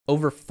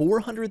Over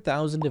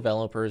 400,000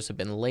 developers have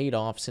been laid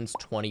off since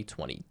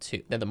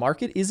 2022. Now, the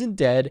market isn't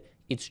dead,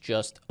 it's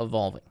just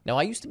evolving. Now,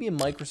 I used to be a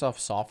Microsoft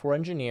software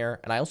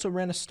engineer, and I also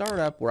ran a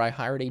startup where I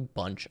hired a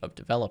bunch of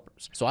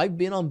developers. So I've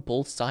been on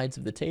both sides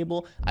of the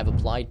table. I've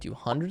applied to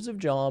hundreds of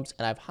jobs,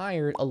 and I've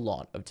hired a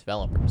lot of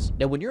developers.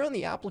 Now, when you're on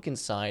the applicant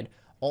side,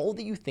 all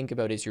that you think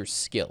about is your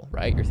skill,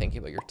 right? You're thinking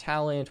about your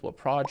talent, what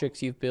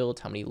projects you've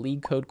built, how many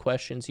lead code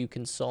questions you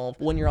can solve.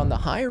 When you're on the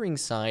hiring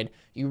side,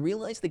 you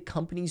realize that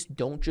companies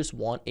don't just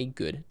want a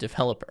good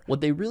developer. What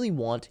they really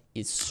want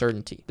is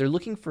certainty. They're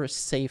looking for a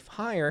safe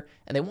hire,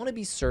 and they want to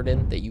be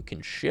certain that you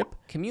can ship,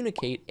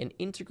 communicate, and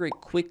integrate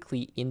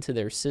quickly into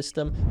their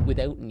system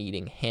without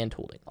needing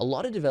handholding. A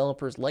lot of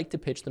developers like to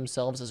pitch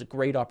themselves as a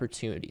great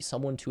opportunity,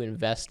 someone to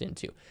invest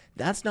into.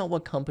 That's not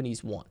what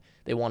companies want.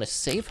 They want a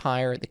safe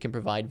hire that can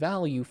provide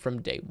value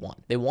from day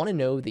one. They want to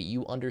know that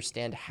you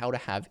understand how to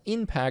have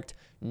impact,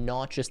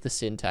 not just the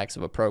syntax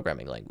of a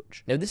programming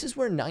language. Now, this is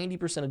where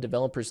 90% of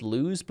developers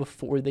lose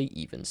before they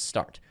even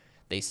start.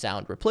 They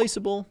sound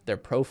replaceable, their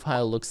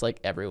profile looks like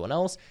everyone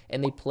else,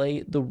 and they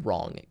play the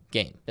wrong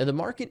game. Now, the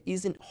market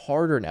isn't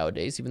harder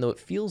nowadays, even though it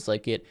feels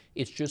like it,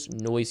 it's just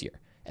noisier.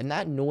 And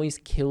that noise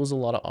kills a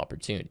lot of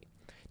opportunity.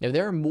 Now,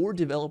 there are more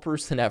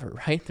developers than ever,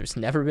 right? There's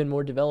never been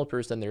more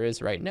developers than there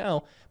is right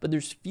now, but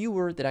there's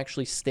fewer that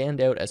actually stand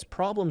out as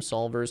problem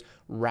solvers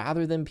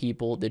rather than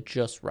people that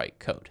just write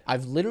code.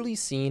 I've literally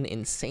seen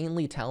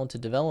insanely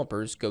talented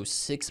developers go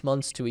 6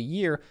 months to a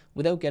year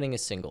without getting a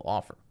single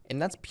offer.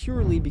 And that's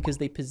purely because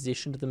they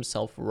positioned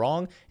themselves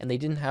wrong and they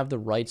didn't have the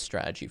right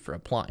strategy for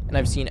applying. And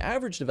I've seen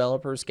average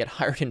developers get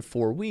hired in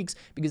 4 weeks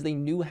because they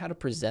knew how to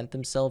present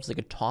themselves like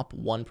a top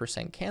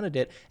 1%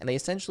 candidate, and they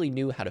essentially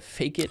knew how to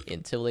fake it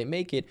until they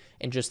make it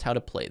and just how to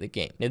play the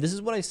game. Now, this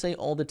is what I say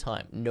all the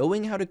time.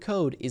 Knowing how to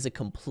code is a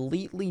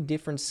completely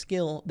different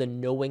skill than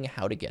knowing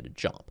how to get a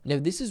job. Now,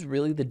 this is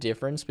really the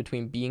difference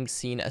between being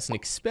seen as an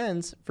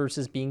expense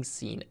versus being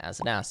seen as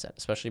an asset,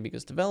 especially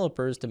because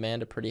developers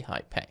demand a pretty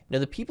high pay. Now,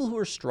 the people who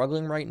are struggling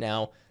right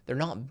now, they're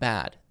not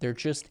bad, they're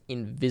just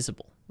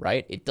invisible,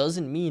 right? It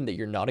doesn't mean that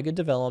you're not a good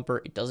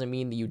developer. It doesn't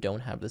mean that you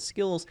don't have the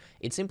skills.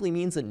 It simply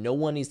means that no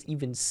one is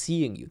even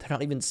seeing you. They're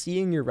not even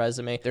seeing your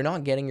resume. They're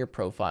not getting your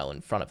profile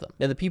in front of them.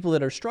 Now, the people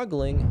that are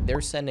struggling,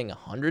 they're sending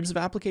hundreds of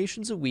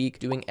applications a week,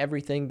 doing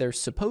everything they're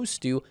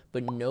supposed to,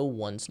 but no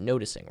one's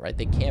noticing, right?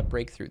 They can't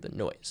break through the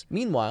noise.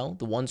 Meanwhile,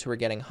 the ones who are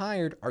getting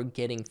hired are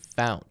getting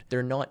found.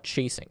 They're not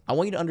chasing. I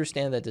want you to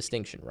understand that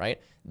distinction,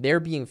 right?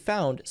 They're being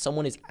found.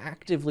 Someone is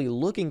actively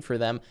looking for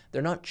them.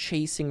 They're not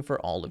chasing for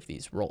all of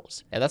these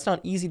roles. Now, that's not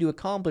easy to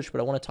accomplish,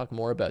 but I want to talk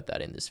more about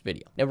that in this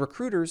video. Now,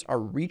 recruiters are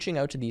reaching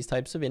out to these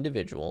types of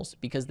individuals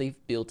because they've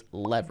built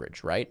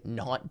leverage, right?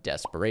 Not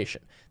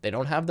desperation. They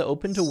don't have the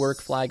open to work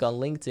flag on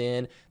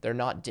LinkedIn. They're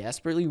not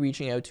desperately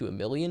reaching out to a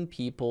million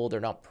people. They're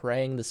not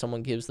praying that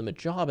someone gives them a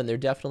job, and they're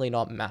definitely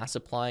not mass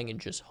applying and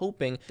just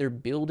hoping. They're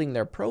building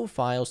their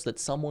profile so that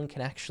someone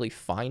can actually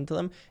find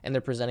them, and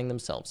they're presenting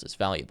themselves as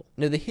valuable.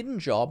 Now, the hidden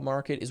job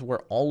market is where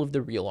all of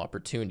the real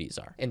opportunities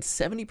are, and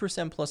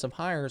 70% plus of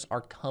hires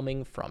are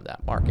coming from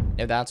that market.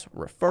 Now, that's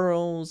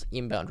referrals,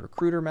 inbound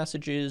recruiter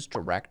messages,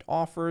 direct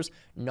offers,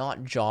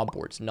 not job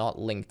boards, not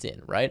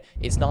LinkedIn, right?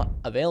 It's not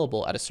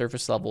available at a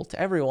surface level to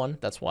everyone.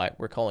 That's why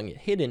we're calling it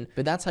hidden,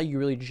 but that's how you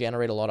really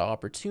generate a lot of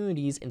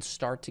opportunities and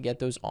start to get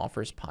those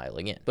offers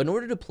piling in. But in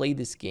order to play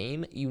this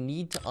game, you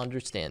need to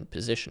understand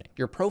positioning.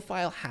 Your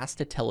profile has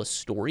to tell a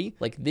story,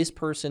 like this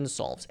person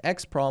solves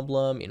X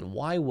problem in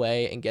Y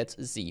way and gets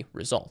Z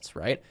results,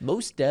 right?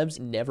 Most devs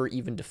never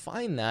even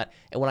define that.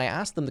 And when I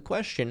ask them the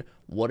question,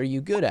 what are you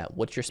good at?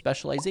 What's your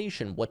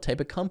specialization? What type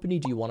of company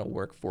do you want to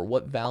work for?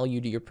 What value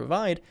do you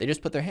provide? They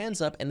just put their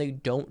hands up and they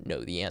don't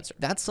know the answer.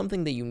 That's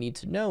something that you need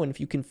to know. And if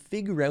you can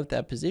figure out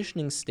that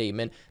positioning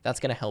statement, that's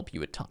going to help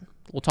you a ton.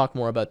 We'll talk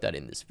more about that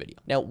in this video.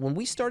 Now, when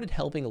we started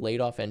helping laid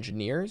off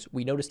engineers,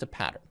 we noticed a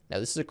pattern. Now,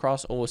 this is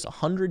across almost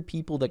 100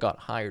 people that got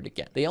hired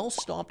again. They all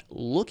stopped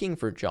looking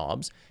for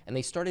jobs and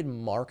they started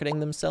marketing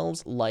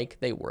themselves like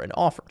they were an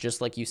offer. Just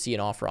like you see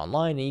an offer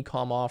online, an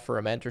e-com offer,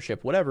 a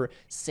mentorship, whatever,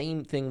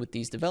 same thing with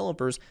these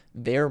developers.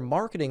 They're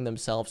marketing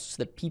themselves so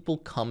that people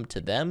come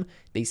to them,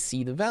 they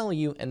see the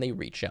value, and they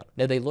reach out.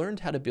 Now, they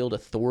learned how to build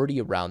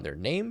authority around their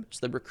name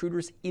so that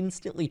recruiters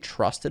instantly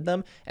trusted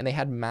them and they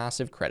had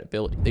massive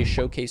credibility. They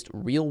showcased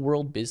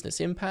real-world business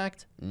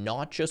impact,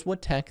 not just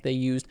what tech they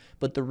used,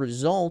 but the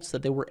results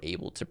that they were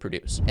able to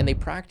produce. And they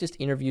practiced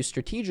interviews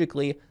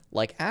strategically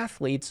like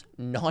athletes,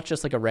 not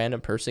just like a random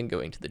person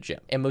going to the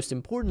gym. And most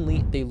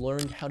importantly, they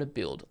learned how to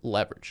build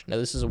leverage. Now,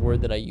 this is a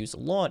word that I use a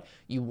lot.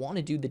 You want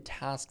to do the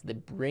tasks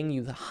that bring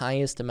you the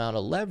highest amount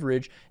of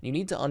leverage. You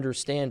need to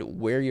understand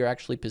where you're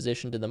actually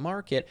positioned in the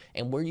market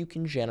and where you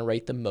can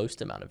generate the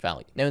most amount of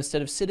value. Now,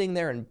 instead of sitting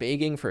there and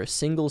begging for a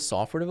single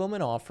software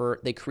development offer,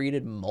 they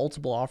created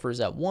multiple offers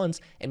at once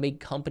and made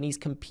companies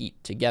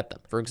compete to get them.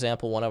 For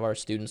example, one of our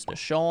students,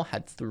 Nishal,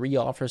 had 3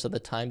 offers at the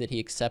time that he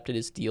accepted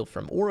his deal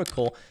from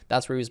Oracle.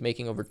 That's where he was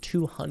making over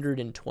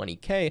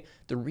 $220K.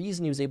 The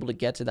reason he was able to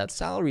get to that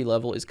salary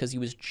level is because he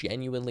was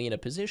genuinely in a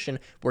position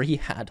where he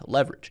had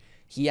leverage.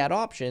 He had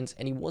options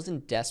and he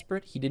wasn't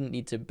desperate. He didn't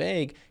need to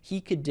beg. He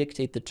could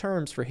dictate the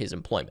terms for his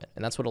employment.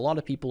 And that's what a lot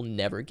of people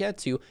never get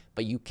to,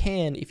 but you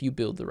can if you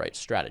build the right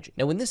strategy.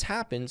 Now, when this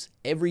happens,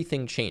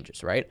 everything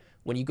changes, right?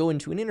 When you go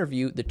into an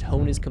interview, the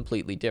tone is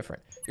completely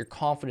different. Your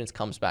confidence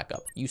comes back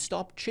up. You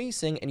stop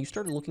chasing and you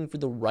start looking for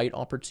the right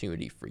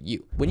opportunity for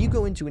you. When you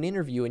go into an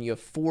interview and you have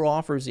 4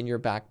 offers in your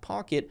back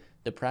pocket,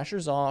 the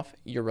pressure's off,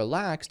 you're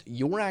relaxed,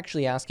 you're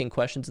actually asking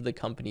questions of the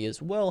company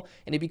as well,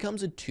 and it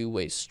becomes a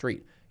two-way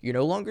street. You're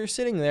no longer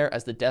sitting there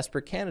as the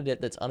desperate candidate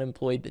that's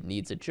unemployed that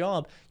needs a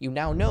job. You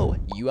now know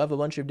you have a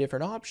bunch of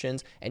different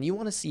options and you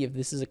want to see if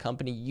this is a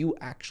company you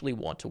actually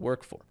want to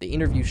work for. The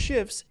interview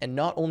shifts, and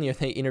not only are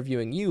they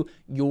interviewing you,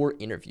 you're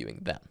interviewing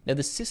them. Now,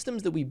 the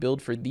systems that we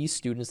build for these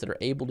students that are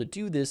able to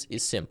do this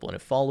is simple, and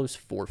it follows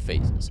 4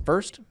 phases.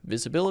 First,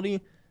 visibility,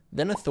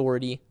 then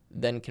authority,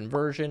 then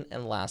conversion,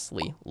 and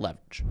lastly,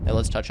 leverage. Now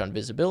let's touch on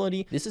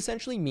visibility. This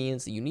essentially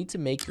means that you need to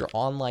make your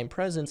online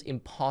presence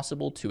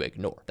impossible to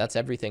ignore. That's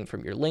everything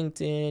from your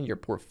LinkedIn, your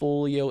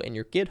portfolio, and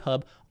your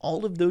GitHub.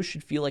 All of those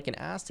should feel like an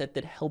asset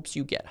that helps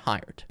you get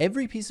hired.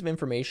 Every piece of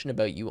information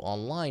about you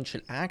online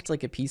should act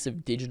like a piece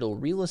of digital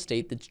real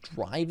estate that's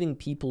driving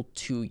people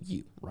to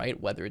you, right?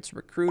 Whether it's a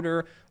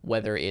recruiter,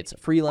 whether it's a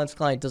freelance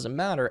client, doesn't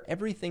matter.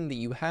 Everything that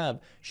you have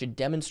should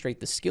demonstrate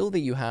the skill that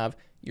you have,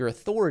 your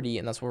authority,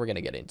 and that's what we're going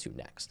to get into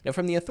next. Now,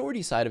 from the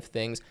authority side of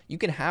things, you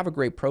can have a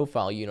great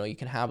profile, you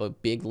can have a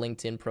big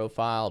LinkedIn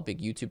profile,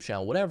 big YouTube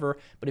channel, whatever,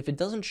 but if it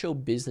doesn't show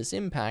business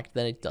impact,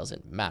 then it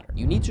doesn't matter.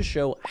 You need to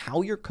show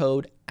how your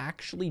code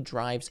actually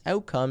drives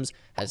outcomes,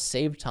 has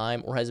saved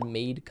time, or has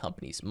made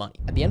companies money.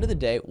 At the end of the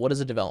day, what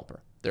is a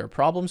developer? They're a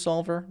problem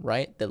solver,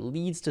 right? That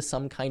leads to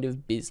some kind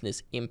of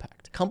business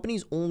impact.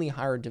 Companies only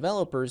hire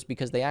developers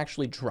because they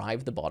actually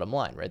drive the bottom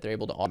line, right? They're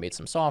able to automate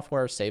some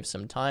software, save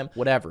some time,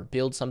 whatever,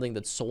 build something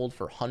that's sold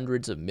for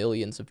hundreds of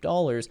millions of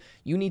dollars.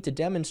 You need to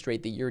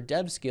demonstrate that your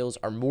dev skills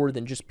are more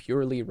than just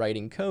purely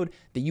writing code,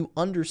 that you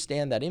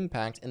understand that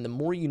impact, and the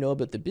more you know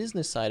about the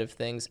business side of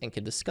things and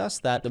can discuss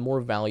that, the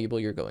more valuable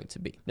you're going to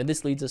be. Now,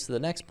 this leads us to the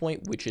next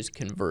point, which is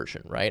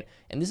conversion, right?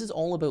 And this is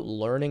all about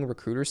learning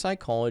recruiter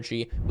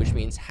psychology, which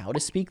means how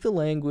to speak the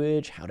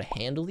language, how to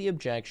handle the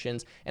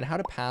objections, and how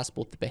to pass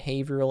both the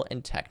behavioral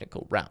and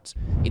technical routes.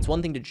 It's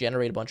one thing to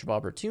generate a bunch of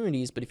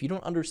opportunities, but if you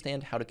don't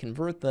understand how to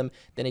convert them,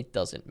 then it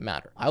doesn't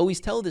matter. I always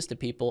tell this to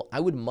people,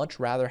 I would much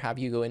rather have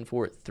you go in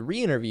for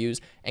 3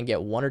 interviews and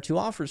get 1 or 2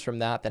 offers from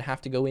that than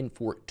have to go in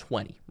for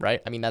 20,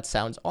 right? I mean, that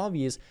sounds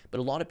obvious, but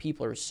a lot of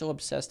people are so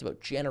obsessed about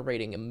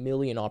generating a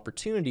million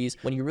opportunities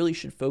when you really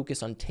should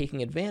focus on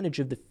taking advantage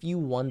of the few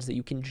ones that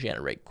you can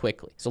generate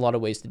quickly. There's a lot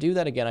of ways to do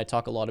that. Again, I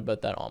talk a lot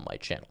about that on my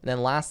channel. And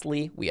then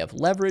lastly, we have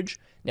leverage.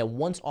 Now,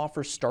 once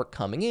offers start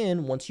coming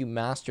in, once you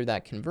master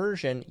that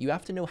conversion, you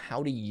have to know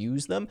how to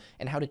use them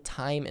and how to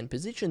time and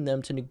position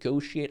them to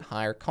negotiate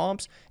higher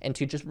comps and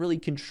to just really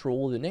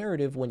control the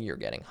narrative when you're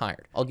getting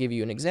hired. I'll give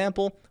you an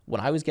example. When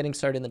I was getting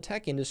started in the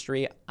tech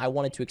industry, I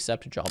wanted to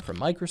accept a job from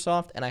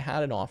Microsoft and I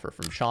had an offer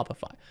from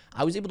Shopify.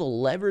 I was able to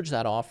leverage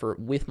that offer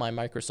with my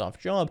Microsoft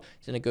job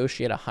to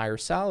negotiate a higher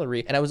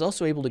salary. And I was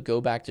also able to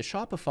go back to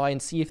Shopify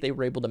and see if they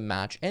were able to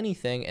match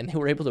anything, and they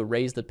were able to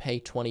raise the pay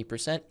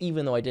 20%,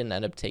 even though I didn't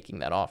end up taking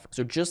that offer.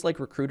 So just like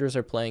recruiters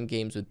are playing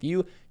games with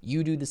you,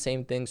 you do the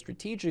same thing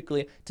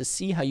strategically to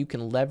see how you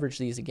can leverage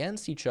these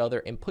against each other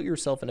and put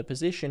yourself in a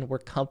position where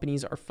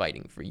companies are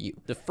fighting for you.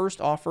 The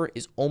first offer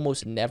is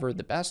almost never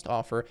the best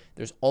offer.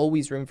 There's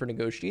always room for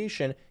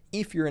negotiation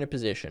if you're in a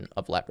position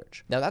of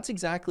leverage. Now, that's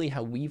exactly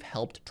how we've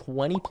helped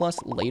 20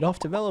 plus laid off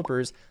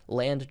developers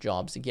land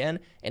jobs again,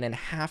 and in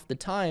half the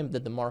time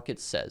that the market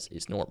says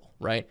is normal,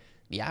 right?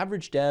 The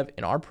average dev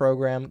in our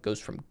program goes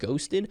from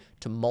ghosted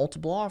to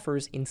multiple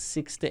offers in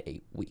 6 to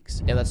 8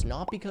 weeks. Now, that's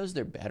not because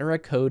they're better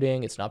at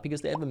coding. It's not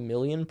because they have a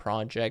million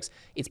projects.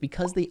 It's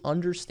because they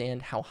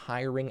understand how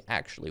hiring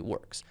actually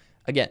works.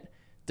 Again,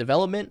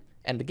 development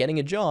and getting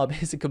a job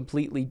is a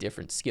completely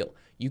different skill.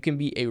 You can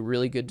be a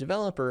really good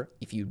developer.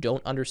 If you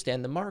don't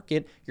understand the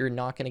market, you're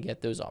not going to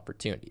get those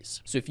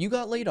opportunities. So if you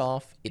got laid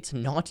off, it's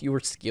not your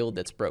skill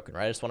that's broken,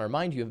 right? I just want to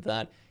remind you of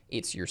that.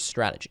 It's your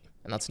strategy.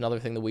 And that's another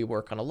thing that we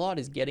work on a lot,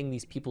 is getting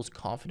these people's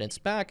confidence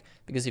back,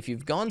 because if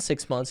you've gone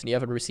 6 months and you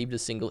haven't received a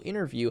single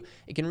interview,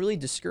 it can really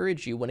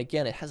discourage you when,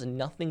 again, it has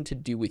nothing to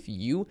do with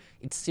you.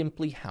 It's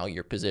simply how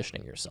you're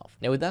positioning yourself.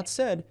 Now, with that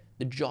said,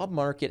 the job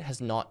market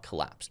has not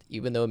collapsed,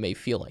 even though it may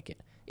feel like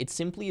it. It's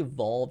simply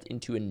evolved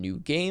into a new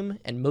game,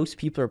 and most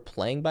people are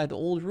playing by the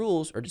old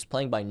rules or just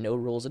playing by no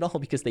rules at all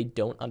because they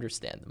don't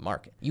understand the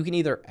market. You can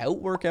either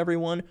outwork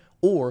everyone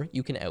or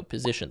you can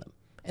outposition them.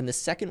 And the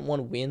second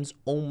one wins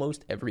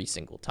almost every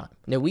single time.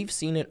 Now, we've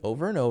seen it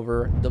over and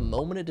over. The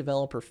moment a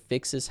developer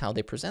fixes how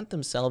they present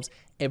themselves,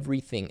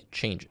 everything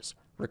changes.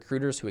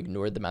 recruiters who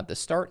ignored them at the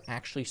start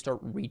actually start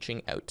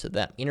reaching out to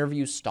them.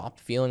 Interviews stop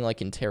feeling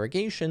like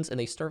interrogations and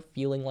they start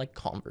feeling like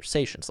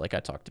conversations, like I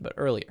talked about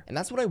earlier. And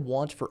that's what I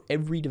want for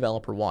every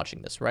developer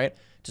watching this, right?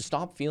 To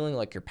stop feeling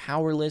like you're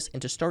powerless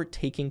and to start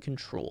taking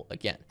control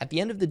again. At the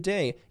end of the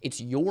day,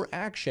 it's your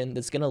action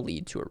that's going to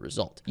lead to a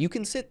result. You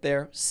can sit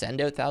there,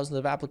 send out thousands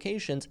of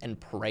applications and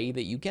pray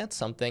that you get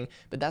something,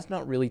 but that's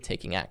not really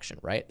taking action,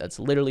 right? That's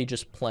literally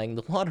just playing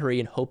the lottery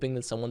and hoping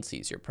that someone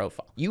sees your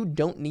profile. You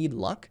don't need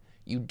luck.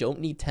 You don't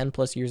need 10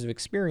 plus years of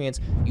experience.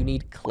 You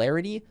need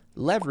clarity,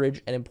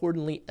 leverage, and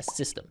importantly, a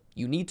system.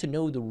 You need to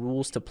know the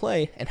rules to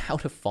play and how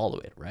to follow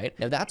it, right?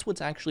 Now that's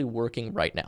what's actually working right now.